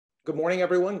Good morning,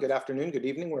 everyone. Good afternoon, good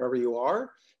evening, wherever you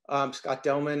are. Scott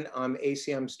Delman, I'm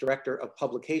ACM's Director of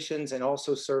Publications and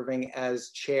also serving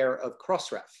as Chair of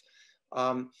Crossref. What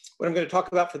I'm going to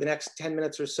talk about for the next 10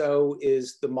 minutes or so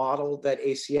is the model that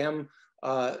ACM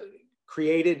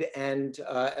created and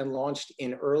launched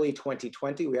in early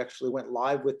 2020. We actually went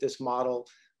live with this model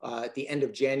at the end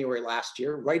of January last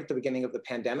year, right at the beginning of the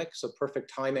pandemic, so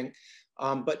perfect timing.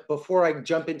 But before I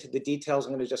jump into the details,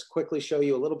 I'm going to just quickly show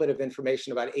you a little bit of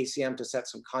information about ACM to set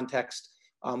some context,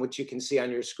 which you can see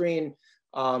on your screen.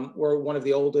 We're one of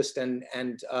the oldest and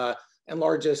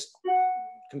largest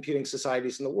computing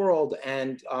societies in the world,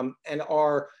 and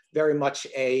are very much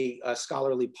a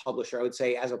scholarly publisher. I would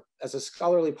say as a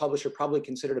scholarly publisher, probably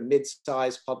considered a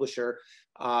mid-sized publisher,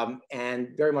 and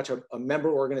very much a member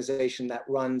organization that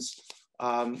runs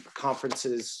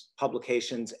conferences,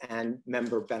 publications, and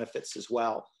member benefits as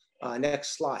well.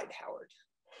 Next slide, Howard.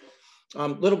 A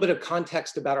little bit of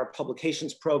context about our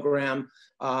publications program.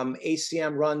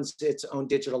 ACM runs its own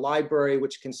digital library,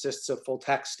 which consists of full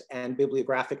text and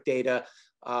bibliographic data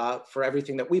for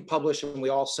everything that we publish. And we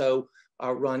also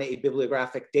run a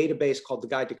bibliographic database called the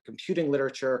Guide to Computing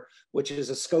Literature, which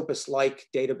is a Scopus-like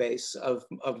database of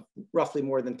roughly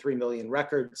more than 3 million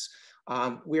records.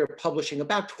 We are publishing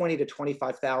about 20 to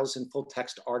 25,000 full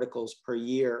text articles per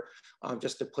year,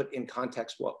 just to put in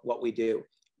context what we do.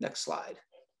 Next slide.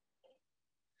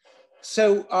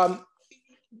 So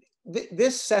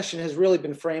this session has really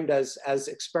been framed as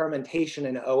experimentation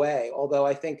in OA, although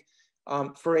I think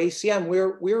for ACM,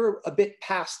 we're a bit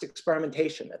past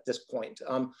experimentation at this point.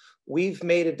 We've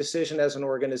made a decision as an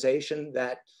organization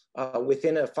that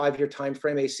within a 5-year time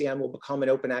frame, ACM will become an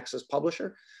open access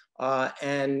publisher.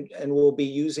 And we'll be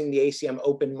using the ACM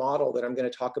open model that I'm going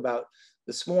to talk about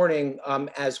this morning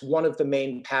as one of the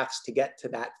main paths to get to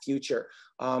that future.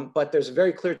 But there's a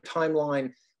very clear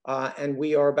timeline, and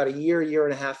we are about a year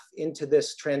and a half into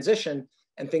this transition,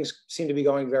 and things seem to be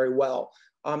going very well.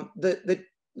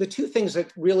 The two things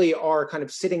that really are kind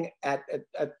of sitting at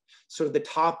sort of the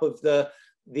top of the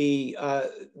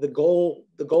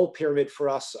goal pyramid for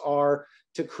us are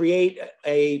to create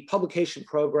a publication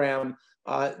program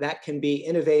that can be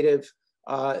innovative,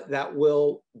 that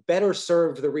will better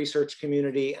serve the research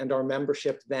community and our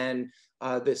membership than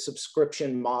the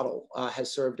subscription model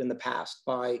has served in the past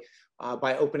by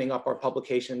opening up our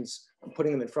publications,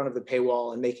 putting them in front of the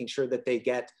paywall, and making sure that they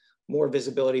get more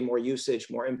visibility, more usage,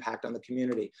 more impact on the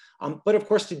community. But of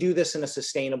course, to do this in a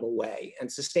sustainable way. And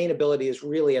sustainability is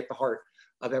really at the heart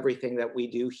of everything that we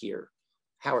do here.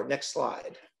 Howard, next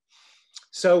slide.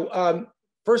 So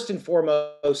first and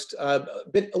foremost, a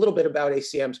little bit about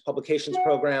ACM's publications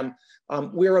program.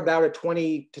 We're about a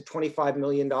 $20 to $25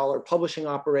 million publishing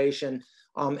operation.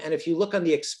 And if you look on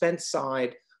the expense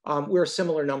side, we're a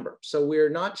similar number. So we're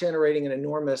not generating an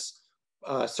enormous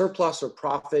surplus or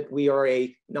profit. We are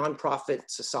a nonprofit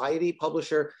society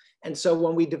publisher. And so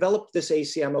when we developed this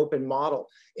ACM open model,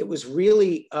 it was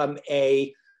really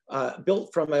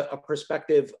built from a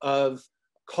perspective of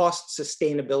cost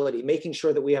sustainability, making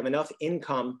sure that we have enough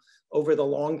income over the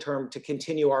long term to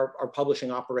continue our publishing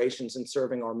operations and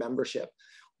serving our membership.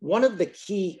 One of the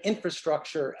key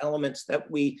infrastructure elements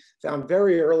that we found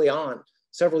very early on,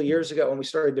 several years ago when we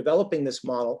started developing this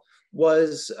model,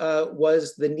 was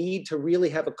the need to really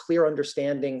have a clear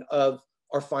understanding of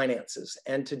our finances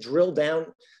and to drill down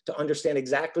to understand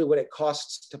exactly what it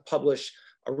costs to publish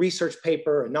a research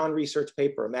paper, a non-research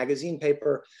paper, a magazine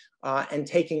paper, and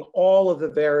taking all of the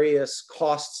various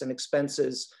costs and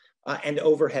expenses and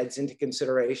overheads into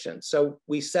consideration. So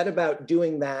we set about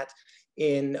doing that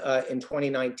in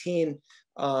 2019,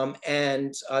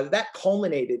 and that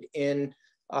culminated in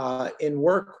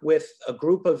work with a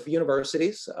group of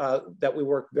universities that we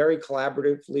work very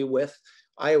collaboratively with: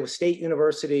 Iowa State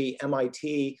University,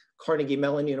 MIT, Carnegie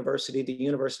Mellon University, the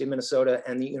University of Minnesota,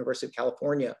 and the University of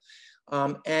California.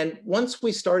 And once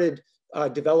we started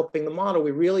developing the model,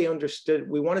 we really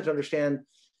wanted to understand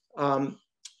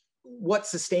what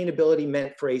sustainability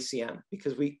meant for ACM,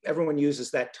 because everyone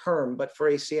uses that term, but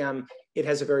for ACM, it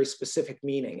has a very specific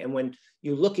meaning. And when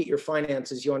you look at your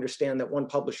finances, you understand that one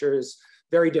publisher is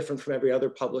very different from every other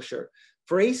publisher.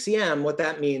 For ACM, what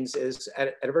that means is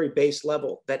at a very base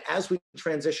level, that as we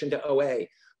transition to OA,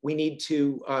 we need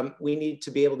to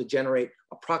be able to generate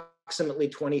approximately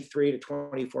 $23 to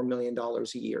 $24 million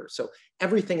a year. So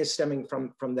everything is stemming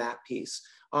from that piece.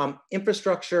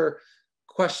 Infrastructure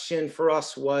question for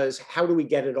us was, how do we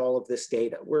get at all of this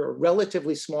data? We're a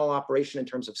relatively small operation in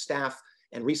terms of staff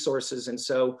and resources, and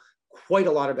so quite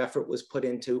a lot of effort was put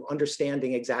into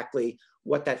understanding exactly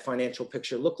what that financial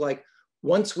picture looked like.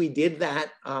 Once we did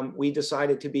that, we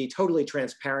decided to be totally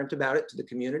transparent about it to the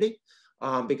community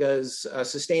because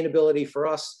sustainability for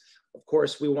us, of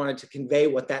course, we wanted to convey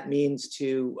what that means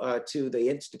to the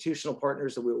institutional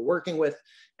partners that we were working with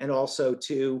and also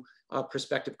to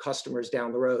prospective customers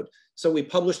down the road. So we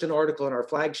published an article in our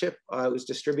flagship. It was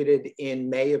distributed in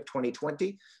May of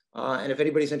 2020. And if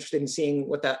anybody's interested in seeing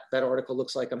what that article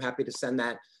looks like, I'm happy to send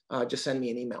that. Just send me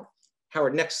an email.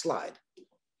 Howard, next slide.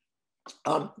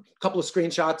 A couple of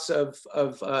screenshots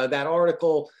of that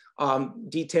article,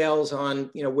 details on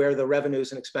where the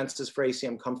revenues and expenses for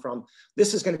ACM come from.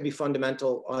 This is going to be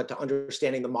fundamental to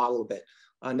understanding the model a bit.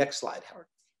 Next slide, Howard.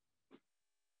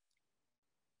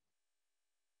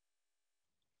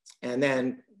 And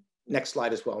then next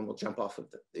slide as well, and we'll jump off of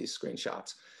these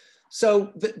screenshots.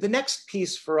 So the next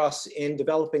piece for us in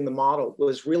developing the model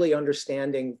was really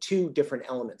understanding two different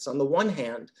elements. On the one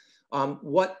hand,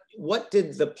 what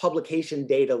did the publication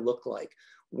data look like?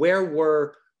 Where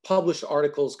were published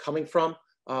articles coming from?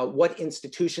 What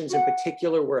institutions in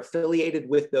particular were affiliated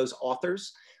with those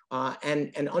authors?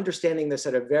 And understanding this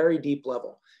at a very deep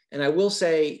level. And I will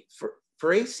say for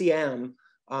ACM,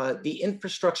 the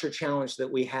infrastructure challenge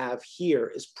that we have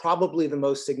here is probably the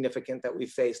most significant that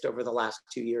we've faced over the last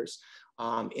 2 years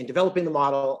in developing the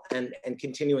model and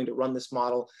continuing to run this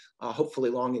model, hopefully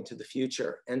long into the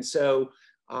future. And so,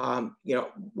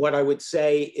 what I would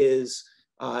say is,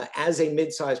 as a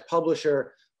mid-sized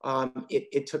publisher,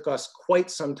 it took us quite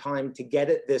some time to get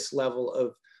at this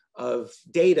level of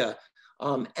data,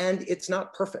 and it's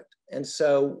not perfect. And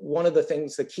so one of the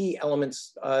things, the key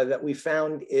elements that we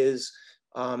found is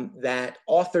that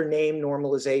author name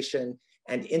normalization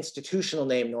and institutional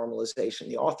name normalization,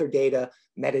 the author data,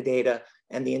 metadata,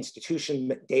 and the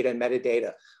institution data and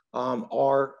metadata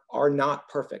are not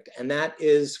perfect. And that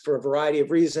is for a variety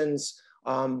of reasons,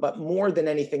 but more than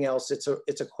anything else, it's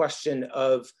a question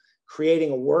of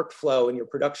creating a workflow in your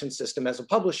production system as a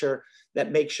publisher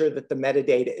that makes sure that the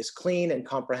metadata is clean and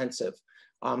comprehensive.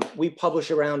 We publish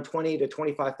around 20 to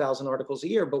 25,000 articles a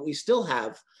year, but we still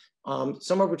have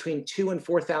somewhere between 2,000 and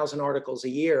 4,000 articles a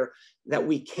year that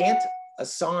we can't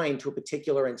assign to a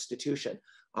particular institution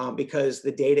because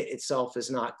the data itself is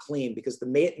not clean, because the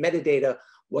metadata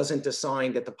wasn't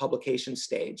assigned at the publication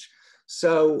stage.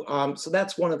 So, so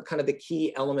that's one of the kind of the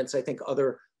key elements I think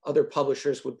other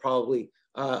publishers would probably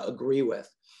agree with.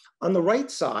 On the right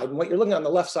side, and what you're looking at on the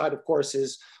left side, of course,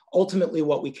 is ultimately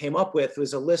what we came up with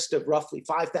was a list of roughly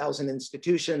 5,000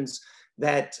 institutions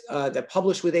that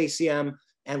publish with ACM,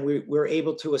 and we were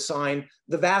able to assign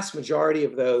the vast majority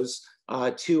of those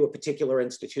to a particular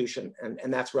institution,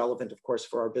 and that's relevant, of course,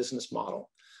 for our business model.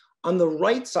 On the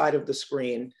right side of the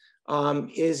screen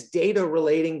is data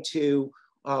relating to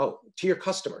your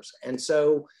customers, and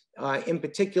so in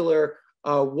particular,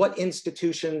 what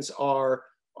institutions are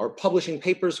publishing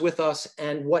papers with us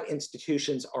and what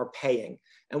institutions are paying.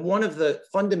 And one of the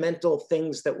fundamental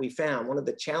things that we found, one of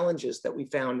the challenges that we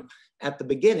found at the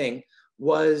beginning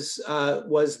was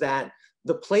that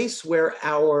the place where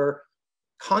our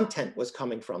content was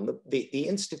coming from, the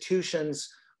institutions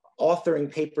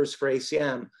authoring papers for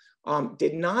ACM,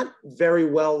 did not very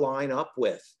well line up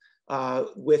with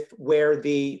where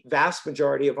the vast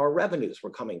majority of our revenues were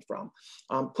coming from.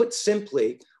 Put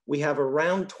simply, we have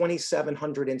around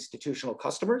 2,700 institutional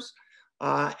customers,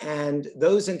 and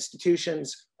those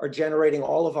institutions are generating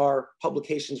all of our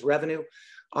publications revenue.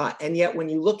 And yet when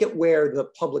you look at where the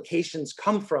publications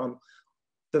come from,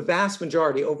 the vast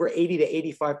majority, over 80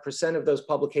 to 85% of those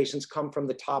publications come from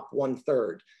the top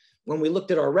 1/3. When we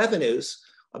looked at our revenues,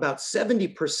 about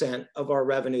 70% of our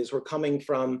revenues were coming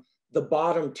from the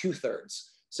bottom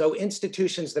 2/3. So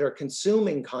institutions that are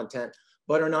consuming content,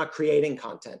 but are not creating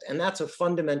content. And that's a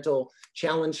fundamental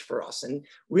challenge for us. And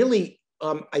really,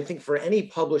 I think for any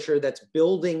publisher that's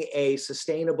building a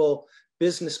sustainable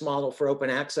business model for open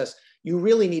access, you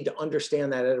really need to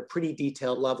understand that at a pretty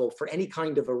detailed level for any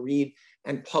kind of a read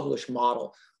and publish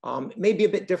model. It may be a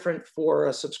bit different for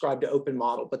a subscribe to open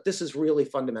model, but this is really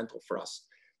fundamental for us.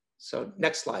 So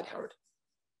next slide, Howard.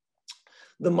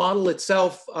 The model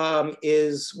itself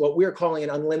is what we're calling an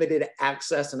unlimited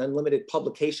access and unlimited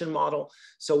publication model.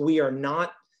 So we are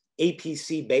not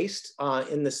APC based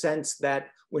in the sense that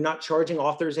we're not charging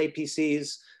authors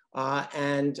APCs.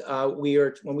 And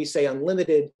when we say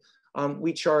unlimited,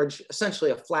 we charge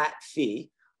essentially a flat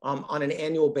fee on an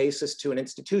annual basis to an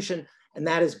institution. And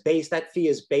that fee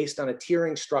is based on a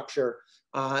tiering structure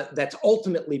that's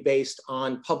ultimately based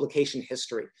on publication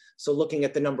history. So looking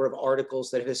at the number of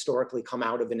articles that have historically come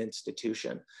out of an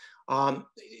institution.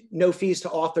 No fees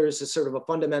to authors is sort of a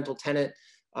fundamental tenet.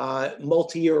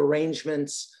 Multi-year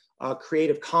arrangements,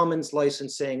 Creative Commons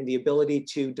licensing, the ability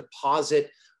to deposit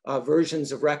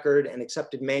versions of record and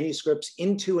accepted manuscripts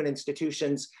into an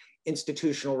institution's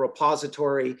institutional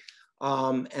repository.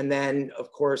 And then,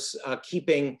 of course,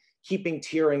 keeping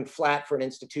tiering flat for an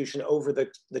institution over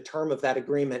the term of that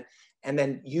agreement, and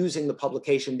then using the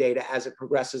publication data as it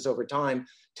progresses over time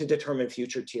to determine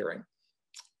future tiering.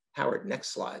 Howard, next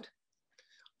slide.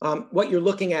 What you're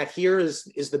looking at here is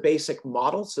the basic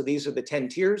model. So these are the 10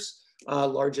 tiers,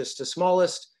 largest to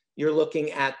smallest. You're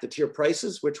looking at the tier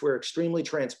prices, which we're extremely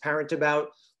transparent about.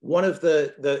 One of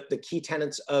the key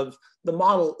tenets of the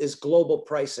model is global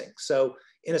pricing. So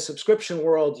in a subscription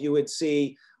world, you would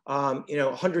see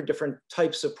 100 different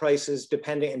types of prices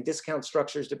depending, and discount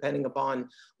structures depending upon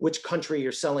which country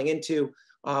you're selling into.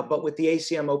 But with the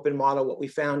ACM open model, what we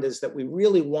found is that we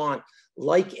really want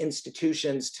like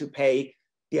institutions to pay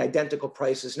the identical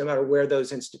prices no matter where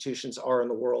those institutions are in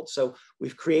the world. So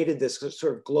we've created this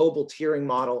sort of global tiering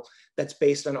model that's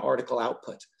based on article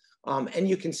output. And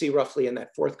you can see roughly in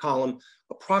that fourth column,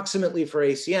 approximately for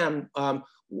ACM,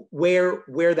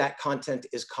 where that content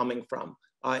is coming from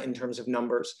in terms of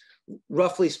numbers.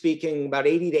 Roughly speaking, about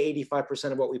 80 to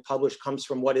 85% of what we publish comes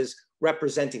from what is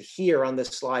represented here on this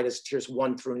slide as tiers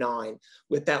 1 through 9,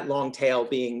 with that long tail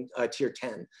being tier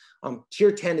 10.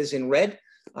 Tier 10 is in red,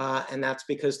 and that's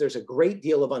because there's a great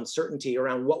deal of uncertainty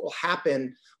around what will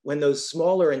happen when those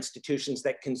smaller institutions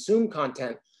that consume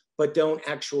content but don't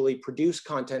actually produce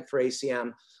content for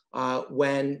ACM,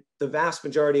 when the vast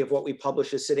majority of what we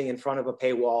publish is sitting in front of a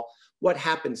paywall. What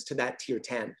happens to that tier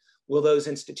 10? Will those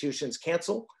institutions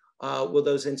cancel? Will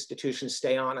those institutions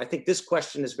stay on? I think this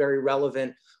question is very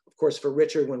relevant, of course, for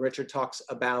Richard when Richard talks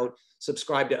about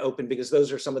subscribe to open, because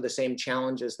those are some of the same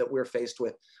challenges that we're faced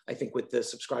with, I think, with the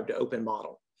subscribe to open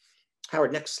model.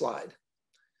 Howard, next slide.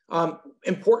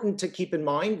 Important to keep in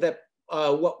mind that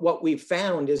what we've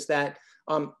found is that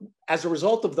as a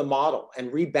result of the model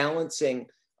and rebalancing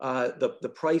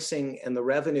the pricing and the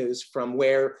revenues from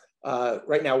where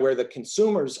right now where the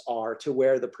consumers are to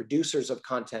where the producers of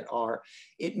content are,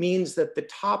 it means that the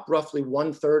top roughly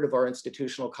 1/3 of our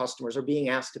institutional customers are being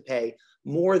asked to pay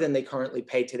more than they currently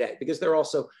pay today, because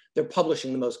they're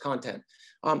publishing the most content.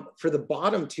 For the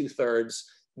bottom 2/3,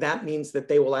 that means that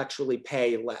they will actually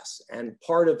pay less. And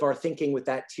part of our thinking with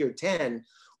that tier 10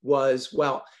 was,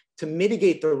 well, to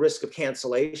mitigate the risk of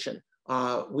cancellation,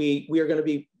 we are going to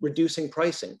be reducing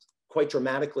pricing quite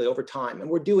dramatically over time. And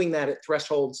we're doing that at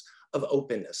thresholds of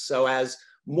openness. So as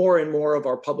more and more of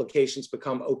our publications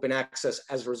become open access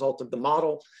as a result of the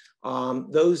model,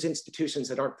 those institutions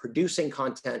that aren't producing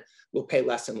content will pay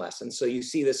less and less. And so you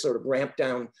see this sort of ramp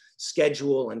down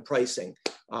schedule and pricing,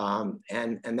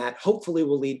 and that hopefully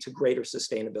will lead to greater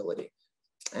sustainability.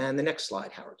 And the next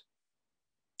slide, Howard.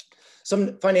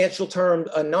 Some financial terms,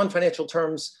 non-financial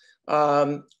terms,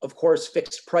 of course,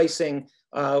 fixed pricing.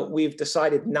 We've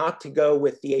decided not to go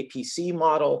with the APC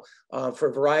model for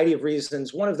a variety of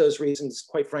reasons. One of those reasons,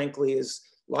 quite frankly, is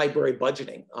library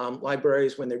budgeting.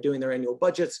 Libraries, when they're doing their annual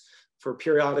budgets for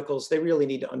periodicals, they really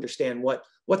need to understand what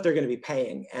they're going to be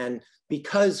paying. And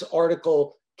because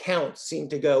article counts seem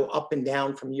to go up and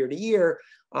down from year to year,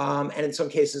 and in some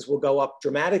cases will go up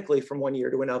dramatically from one year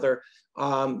to another,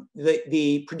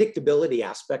 the predictability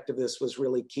aspect of this was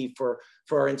really key for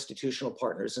our institutional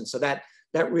partners. And so that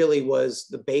really was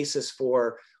the basis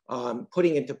for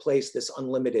putting into place this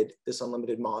unlimited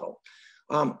model.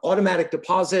 Automatic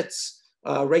deposits,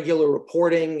 regular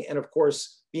reporting, and of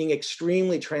course, being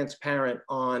extremely transparent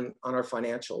on our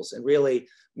financials and really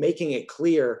making it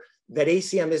clear that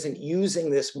ACM isn't using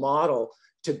this model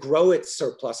to grow its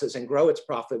surpluses and grow its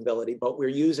profitability, but we're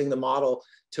using the model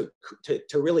to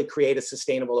really create a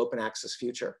sustainable open access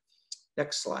future.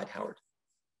 Next slide, Howard.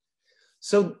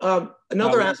 So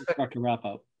another aspect. About to wrap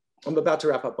up. I'm about to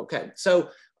wrap up. Okay. So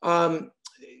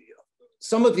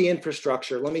some of the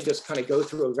infrastructure, let me just kind of go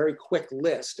through a very quick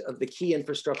list of the key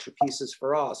infrastructure pieces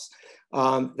for us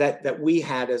that we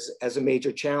had as a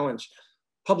major challenge.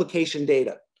 Publication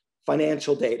data,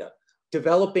 financial data,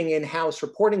 developing in-house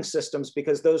reporting systems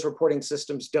because those reporting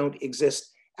systems don't exist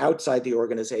outside the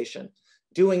organization,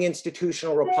 doing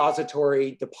institutional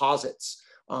repository deposits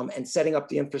and setting up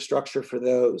the infrastructure for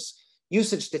those.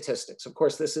 Usage statistics, of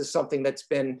course, this is something that's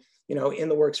been in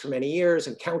the works for many years,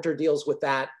 and Counter deals with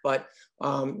that, but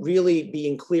really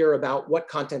being clear about what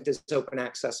content is open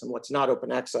access and what's not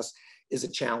open access is a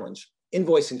challenge.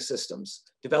 Invoicing systems,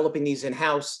 developing these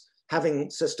in-house, having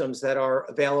systems that are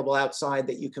available outside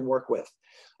that you can work with.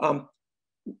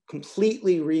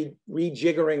 Completely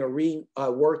rejiggering or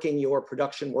reworking your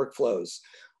production workflows,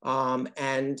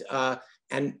 and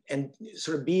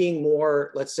sort of being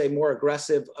more, let's say, more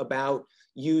aggressive about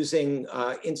using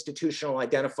institutional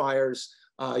identifiers,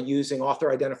 using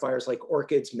author identifiers like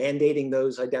ORCIDs, mandating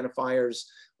those identifiers,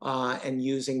 and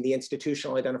using the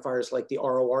institutional identifiers like the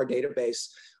ROR database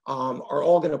are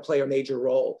all going to play a major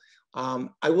role.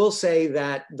 I will say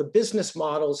that the business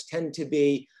models tend to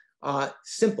be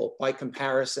simple by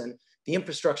comparison. The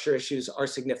infrastructure issues are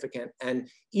significant, and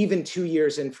even 2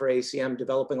 years in for ACM,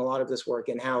 developing a lot of this work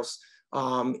in-house,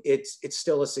 it's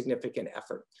still a significant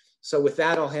effort. So with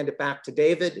that, I'll hand it back to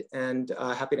David, and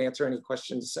happy to answer any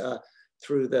questions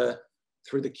through the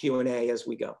Q&A as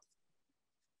we go.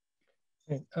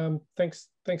 Okay. Thanks,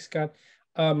 Scott.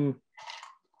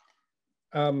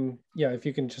 Yeah, if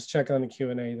you can just check on the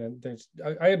Q&A, then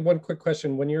I had one quick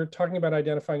question. When you're talking about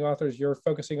identifying authors, you're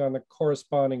focusing on the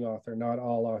corresponding author, not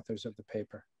all authors of the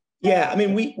paper. Yeah, I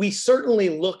mean, we certainly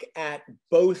look at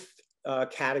both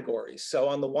categories. So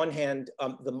on the one hand,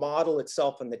 the model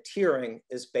itself and the tiering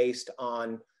is based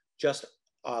on just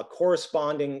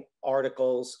corresponding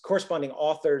articles, corresponding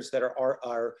authors that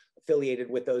are affiliated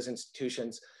with those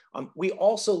institutions. We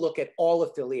also look at all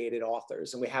affiliated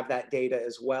authors, and we have that data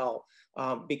as well,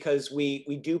 because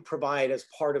we do provide, as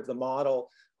part of the model,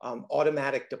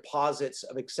 automatic deposits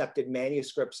of accepted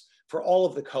manuscripts for all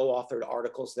of the co-authored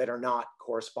articles that are not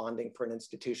corresponding for an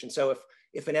institution. So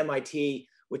if an MIT,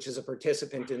 which is a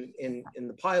participant in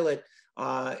the pilot,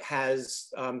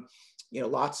 has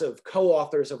lots of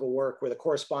co-authors of a work where the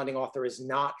corresponding author is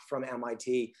not from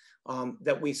MIT,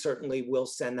 that we certainly will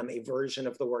send them a version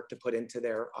of the work to put into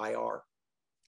their IR.